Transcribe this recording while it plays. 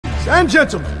and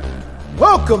gentlemen,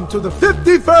 welcome to the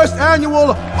 51st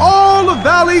annual All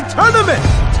Valley Tournament.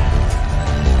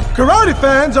 Karate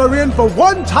fans are in for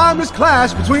one timeless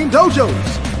clash between dojos.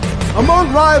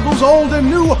 Among rivals old and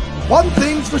new, one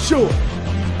thing's for sure.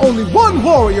 Only one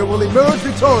warrior will emerge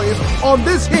victorious on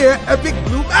this here epic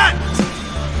blue mat.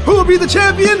 Who will be the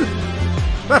champion?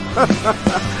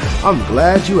 I'm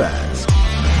glad you asked.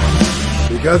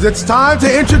 Because it's time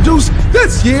to introduce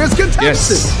this year's contestant.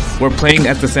 Yes, we're playing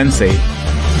as the sensei.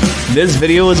 This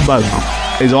video is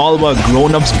all about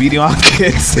grown-ups beating on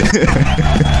kids.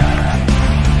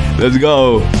 Let's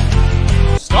go.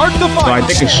 Start the fight. So I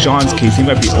think in Sean's case, he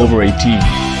might be over 18.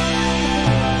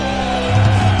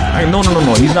 No,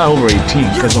 he's not over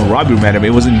 18 because when Robbie met him, it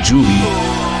was in juvie.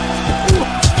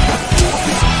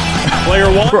 Player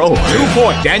one, bro. 2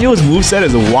 points. Daniel's moveset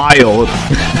is wild.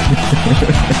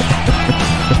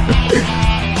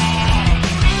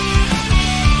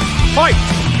 Fight!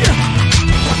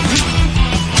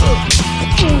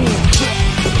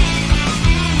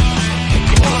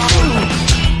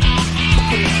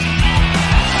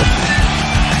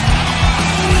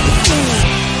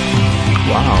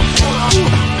 Wow.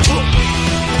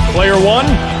 Player one,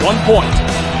 1 point.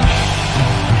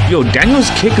 Yo, Daniel's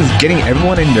kick is getting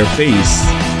everyone in their face.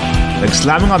 Like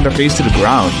slamming on their face to the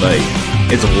ground. Like,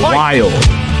 it's wild.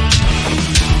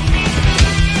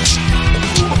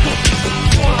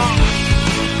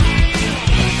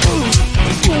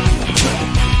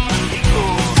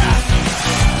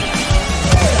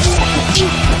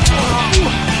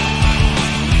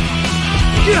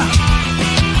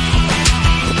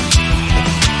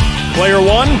 Player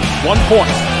one, 1 point.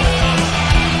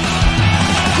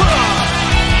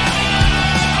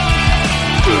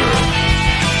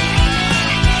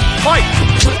 Fight!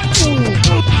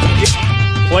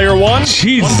 Player one,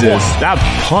 Jesus, 1 point. that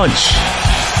punch.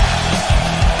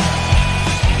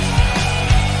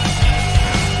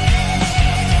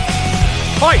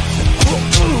 Fight!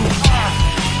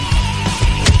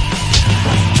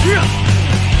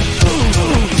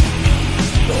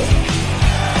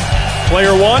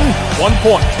 Player one, 1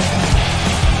 point.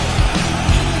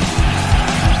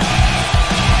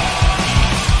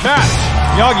 Match,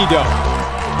 Miyagi-Do.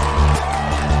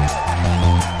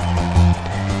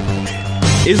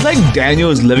 It's like Daniel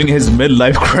is living his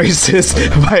midlife crisis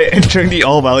by entering the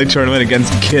All Valley tournament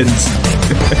against kids.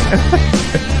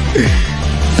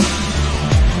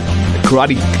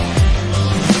 Karate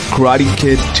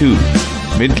Kid 2,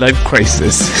 midlife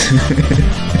crisis.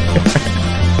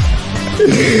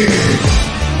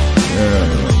 Oh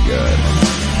my god.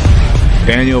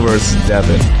 Daniel versus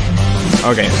Devin.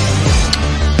 Okay.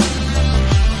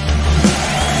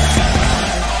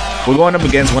 We're going up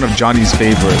against one of Johnny's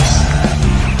favorites.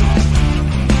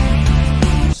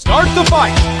 Start the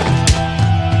fight!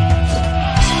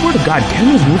 I swear to god,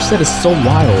 Daniel's moveset is so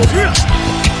wild.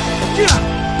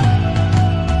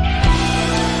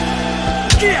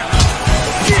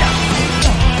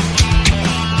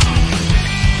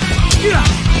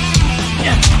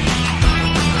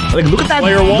 Like look at that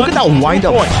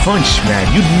wind-up punch, man.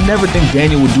 You'd never think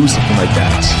Daniel would do something like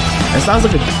that.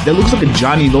 That looks like a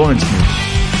Johnny Lawrence move.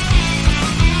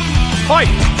 Fight!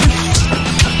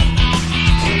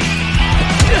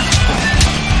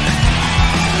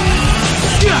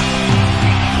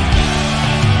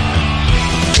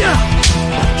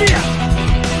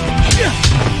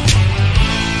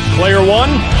 Player one,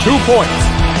 2 points.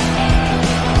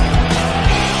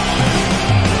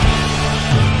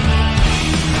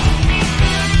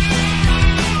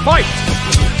 Fight!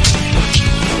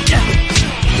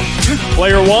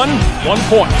 Player one, 1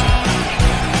 point.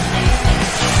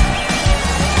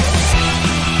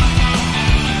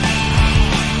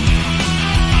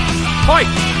 Fight!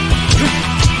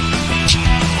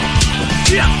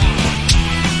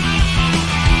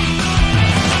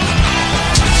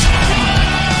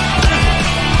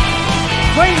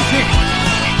 Rain kick!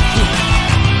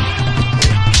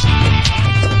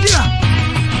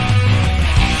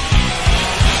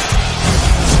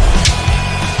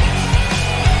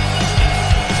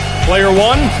 Player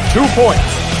one, 2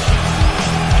 points.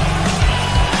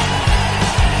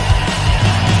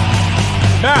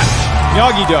 Match,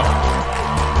 Miyagi-Do.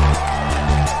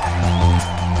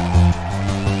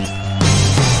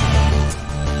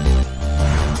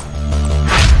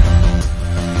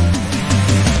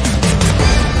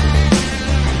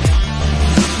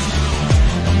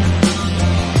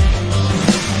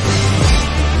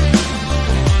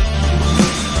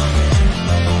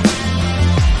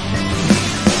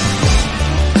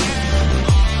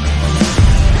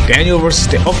 Daniel versus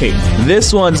okay,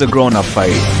 this one's a grown-up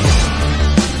fight.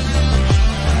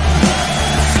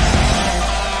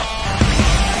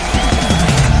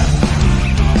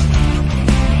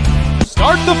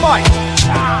 fight.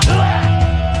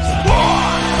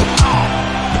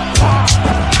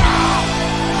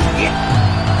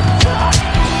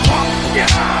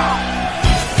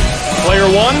 Player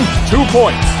 1, 2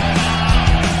 points.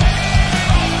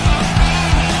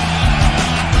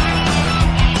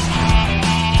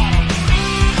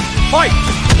 Fight!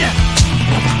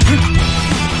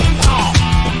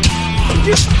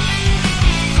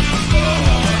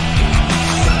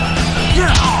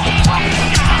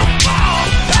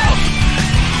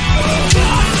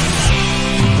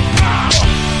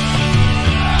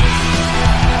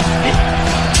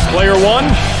 Player 1,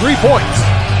 3 points.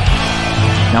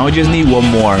 Now we just need one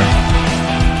more.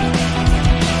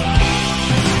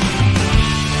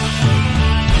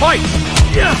 Fight!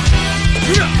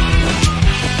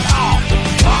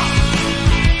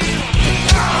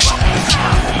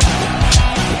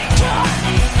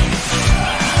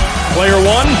 Player 1,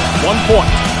 1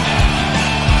 point.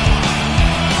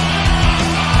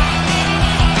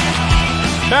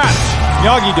 Match,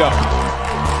 Miyagi-Do.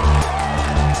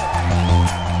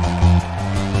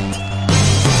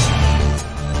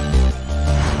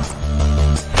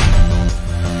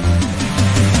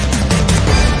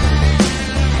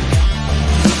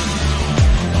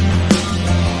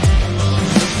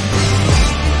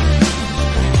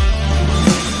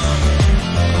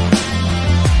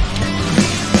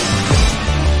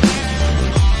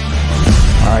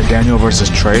 Daniel versus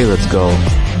Trey, let's go.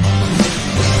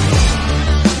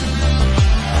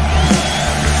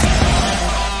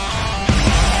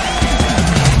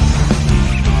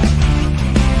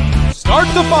 Start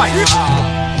the fight.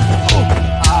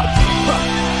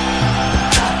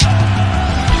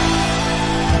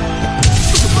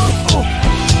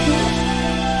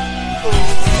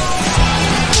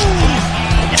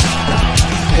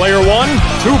 Player 1,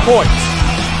 2 points.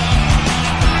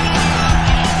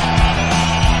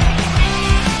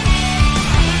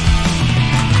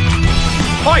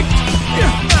 Fight!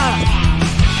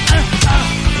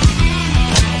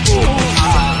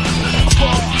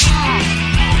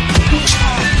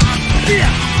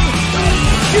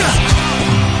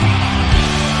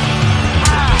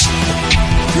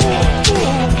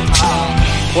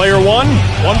 Player 1,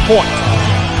 1 point.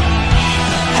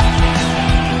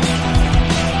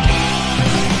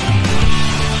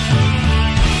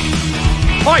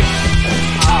 Fight!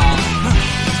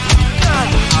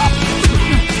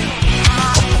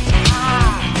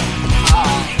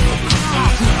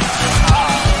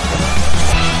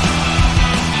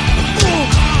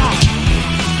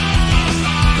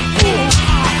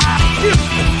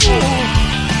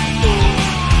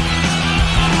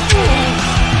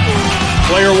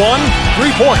 Player 1,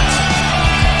 3 points.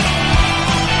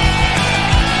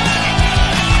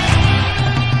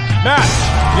 Match,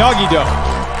 Miyagi-Do.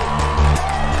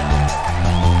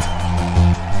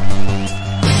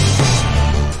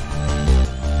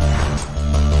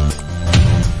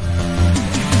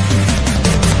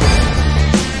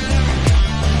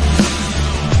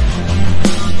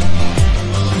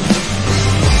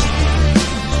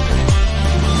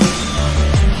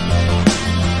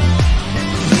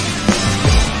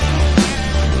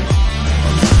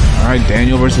 Alright,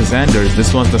 Daniel versus Anders.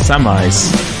 This one's the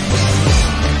semis.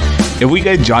 If we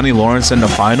get Johnny Lawrence in the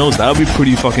finals, that would be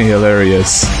pretty fucking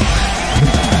hilarious.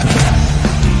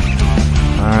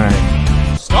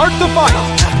 Alright. Start the fight.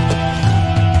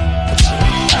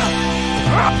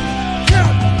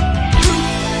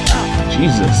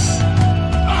 Jesus.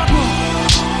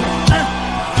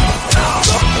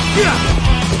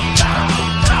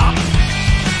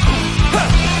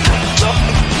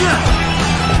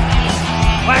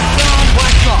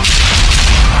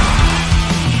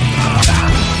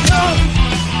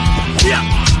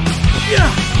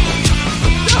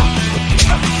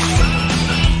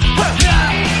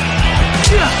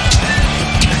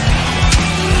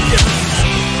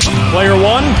 Player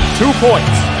 1, 2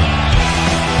 points.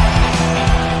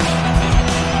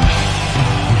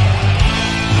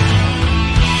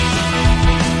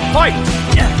 Fight!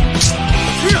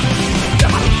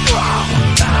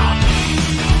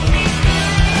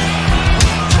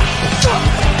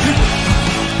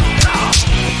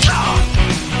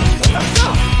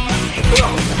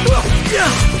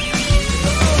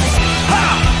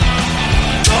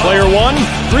 Player 1,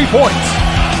 3 points.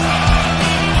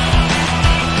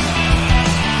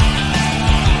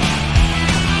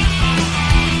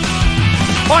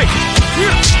 Fight!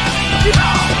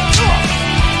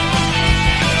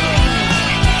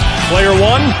 Player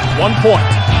 1, 1 point.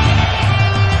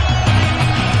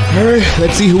 Alright,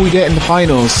 let's see who we get in the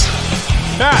finals.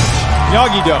 Match,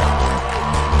 Miyagi-Do.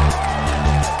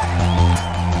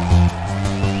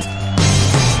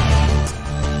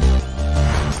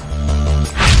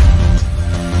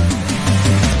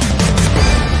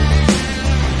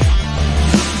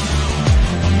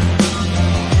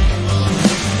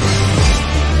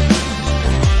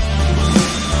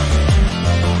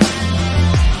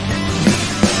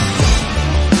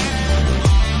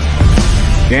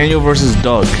 Daniel versus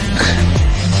Doug.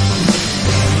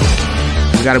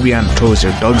 You gotta be on toes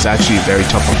here. Doug's actually a very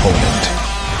tough opponent.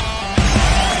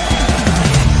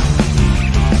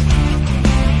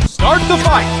 Start the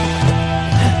fight.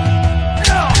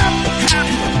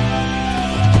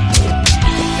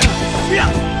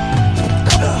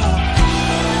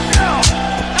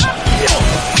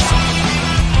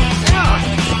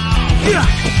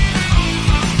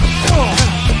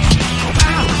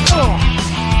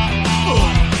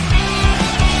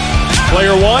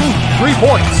 Player 1, 3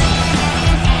 points.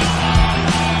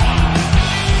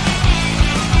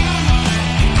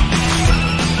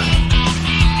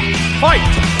 Fight!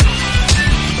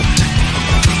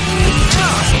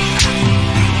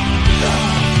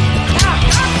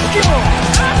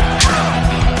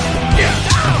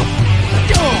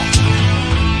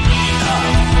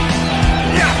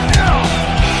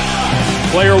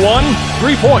 Player 1,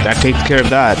 3 points. That takes care of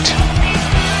that.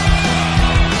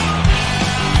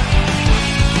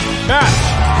 Match,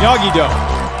 Miyagi-Do.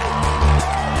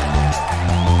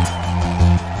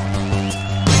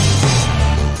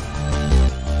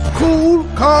 Cool,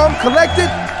 calm, collected,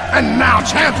 and now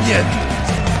champion.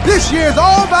 This year's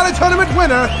All Valley Tournament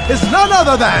winner is none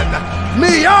other than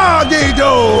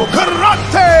Miyagi-Do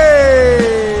Karate!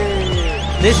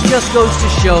 This just goes to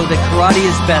show that karate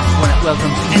is best when it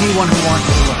welcomes anyone who wants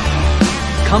to learn.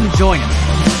 Come join us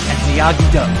at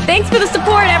Miyagi-Do. Thanks for the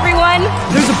support, everyone!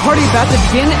 There's a party about to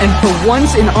begin, and for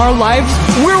once in our lives,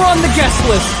 we're on the guest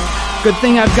list. Good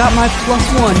thing I've got my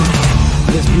 +1.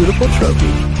 This beautiful trophy.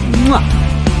 Mwah.